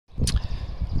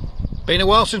Been a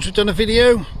while since we've done a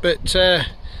video, but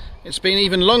it's been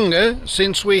even longer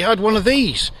since we had one of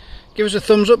these. Give us a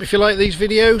thumbs up if you like these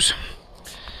videos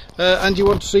and you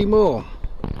want to see more.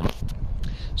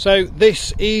 So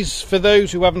this is, for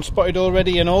those who haven't spotted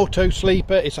already, an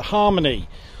Autosleeper. It's a Harmony.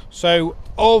 So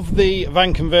of the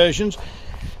van conversions,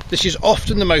 this is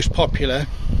often the most popular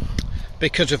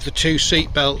because of the two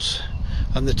seat belts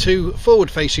and the two forward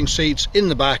facing seats in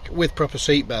the back with proper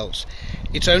seat belts.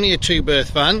 It's only a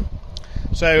 2-berth van,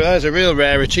 so there's a real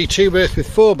rarity. 2-berth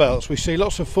with 4 belts. We see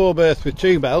lots of 4-berth with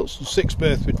 2 belts and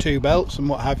 6-berth with 2 belts and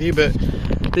what have you, but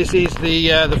this is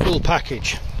the full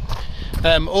package.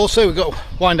 Also we've got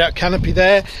wind out canopy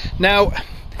there. Now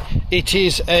it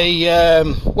is a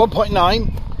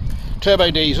 1.9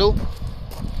 turbo diesel.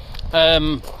 It's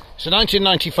a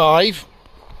 1995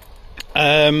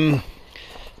 and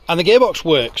the gearbox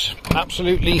works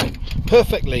absolutely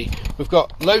perfectly. We've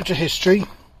got loads of history,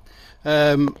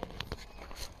 book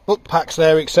packs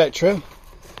there, etc.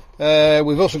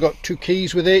 We've also got 2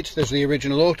 keys with it. There's the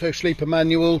original Autosleeper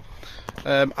manual.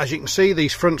 As you can see,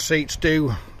 these front seats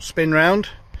do spin round,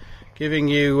 giving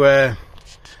you a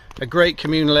great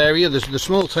communal area. There's the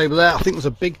small table there. I think there's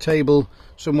a big table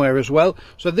somewhere as well.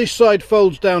 So this side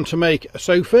folds down to make a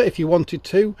sofa if you wanted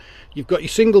to. You've got your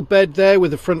single bed there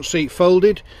with the front seat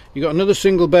folded. You've got another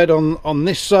single bed on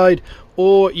this side,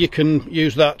 or you can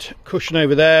use that cushion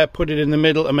over there, put it in the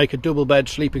middle and make a double bed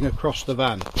sleeping across the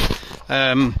van.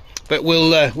 But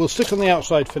we'll stick on the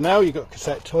outside for now. You've got a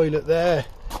cassette toilet there,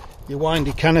 your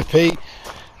windy canopy.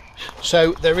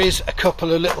 So there is a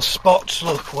couple of little spots,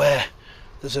 look, where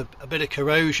there's a bit of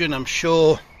corrosion. I'm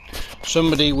sure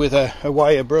somebody with a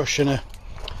wire brush and a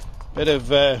bit of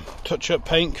touch-up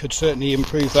paint could certainly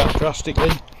improve that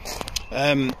drastically.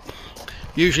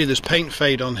 Usually there's paint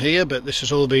fade on here, but this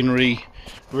has all been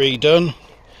redone.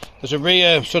 There's a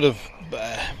rear sort of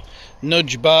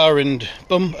nudge bar and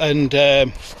bump and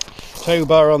tow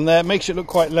bar on there. Makes it look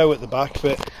quite low at the back,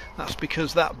 but that's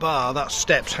because that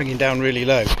step's hanging down really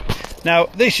low. Now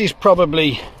this is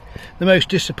probably the most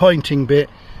disappointing bit.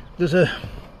 There's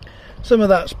some of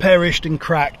that's perished and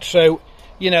cracked, so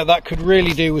you know that could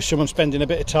really do with someone spending a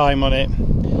bit of time on it,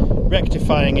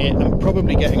 rectifying it, and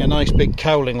probably getting a nice big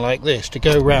cowling like this to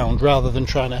go round rather than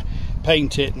trying to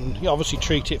paint it and obviously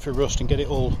treat it for rust and get it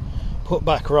all put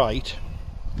back right,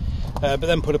 but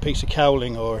then put a piece of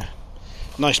cowling or a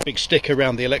nice big stick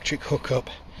around the electric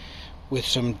hookup with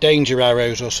some danger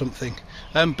arrows or something.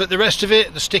 But the rest of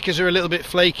it, the stickers are a little bit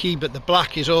flaky, but the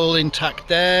black is all intact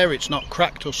there. It's not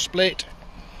cracked or split.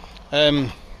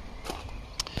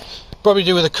 Probably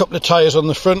do with a couple of tyres on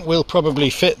the front. We'll probably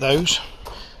fit those.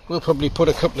 We'll probably put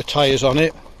a couple of tyres on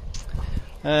it.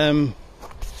 But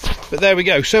there we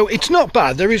go. So it's not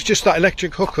bad. There is just that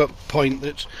electric hookup point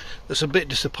that's a bit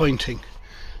disappointing.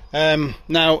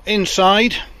 Now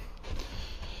inside,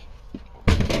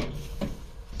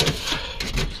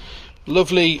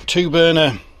 lovely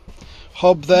 2-burner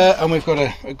hob there, and we've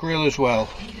got a grill as well.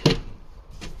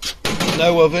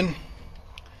 No oven.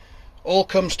 All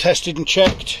comes tested and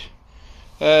checked.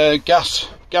 Gas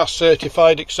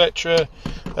certified, etc.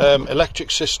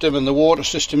 Electric system and the water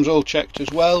system's all checked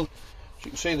as well. As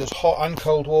you can see, there's hot and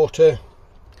cold water,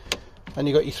 and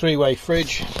you've got your 3-way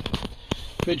fridge.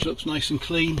 Fridge looks nice and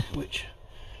clean, which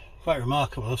is quite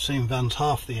remarkable. I've seen vans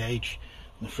half the age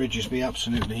and the fridges be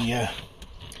absolutely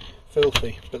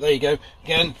filthy. But there you go.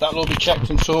 Again, that'll all be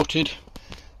checked and sorted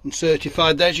and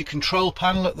certified. There's your control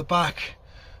panel at the back.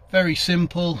 Very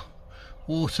simple.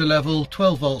 Water level,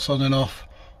 12 volts on and off,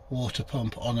 water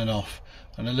pump on and off,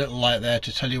 and a little light there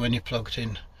to tell you when you're plugged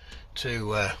in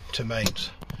to mains.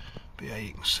 But yeah,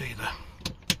 you can see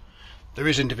there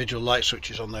is individual light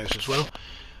switches on those as well.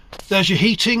 There's your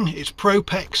heating. It's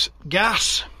Propex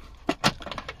gas,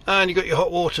 and you've got your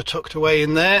hot water tucked away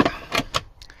in there.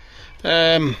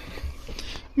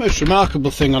 Most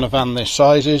remarkable thing on a van this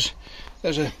size is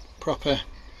there's a proper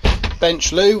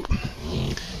bench loo.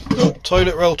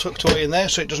 Toilet roll tucked away in there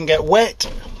so it doesn't get wet.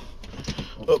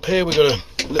 Up here we've got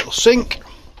a little sink,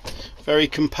 very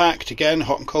compact, again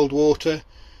hot and cold water.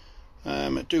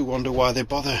 I do wonder why they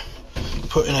bother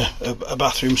putting a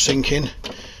bathroom sink in,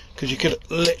 because you could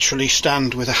literally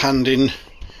stand with a hand in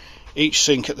each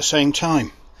sink at the same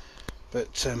time,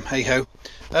 but hey ho.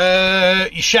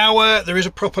 Your shower, there is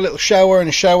a proper little shower and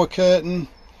a shower curtain.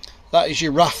 That is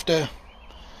your rafter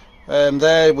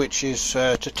there, which is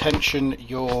to tension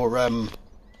your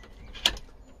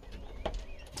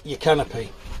canopy.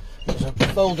 There's a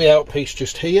foldy out piece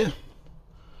just here.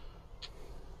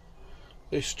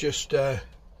 This just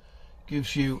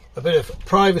gives you a bit of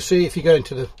privacy if you go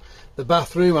into the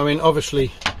bathroom. I mean,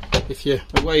 obviously if you're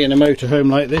away in a motorhome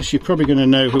like this, you're probably going to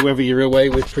know whoever you're away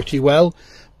with pretty well.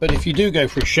 But if you do go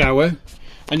for a shower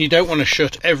and you don't want to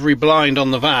shut every blind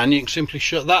on the van, you can simply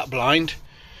shut that blind,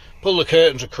 pull the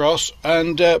curtains across,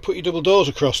 and put your double doors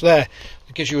across there.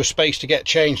 It gives you a space to get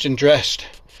changed and dressed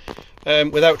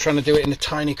without trying to do it in a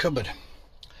tiny cupboard.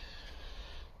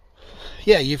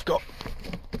 Yeah, you've got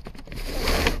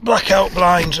blackout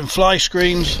blinds and fly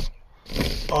screens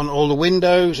on all the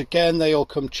windows. Again, they all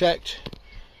come checked.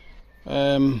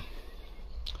 Let's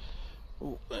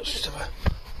just have a...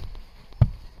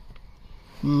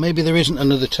 Maybe there isn't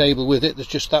another table with it. There's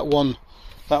just that one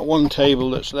table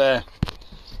that's there.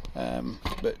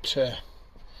 But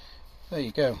there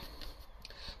you go.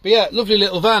 But yeah, lovely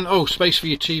little van. Oh, space for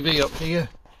your TV up here.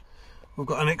 We've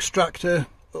got an extractor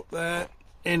up there,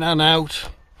 in and out.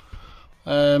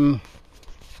 But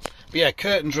yeah,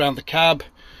 curtains around the cab,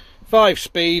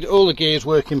 5-speed, all the gears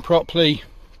working properly.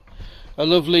 A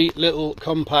lovely little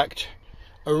compact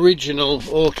original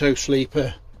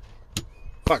Autosleeper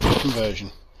factory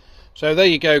conversion. So there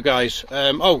you go, guys.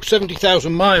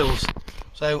 70,000 miles.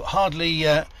 So hardly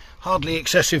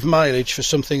excessive mileage for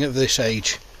something of this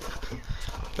age.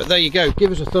 But there you go.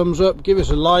 Give us a thumbs up, give us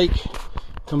a like,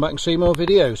 come back and see more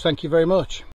videos. Thank you very much.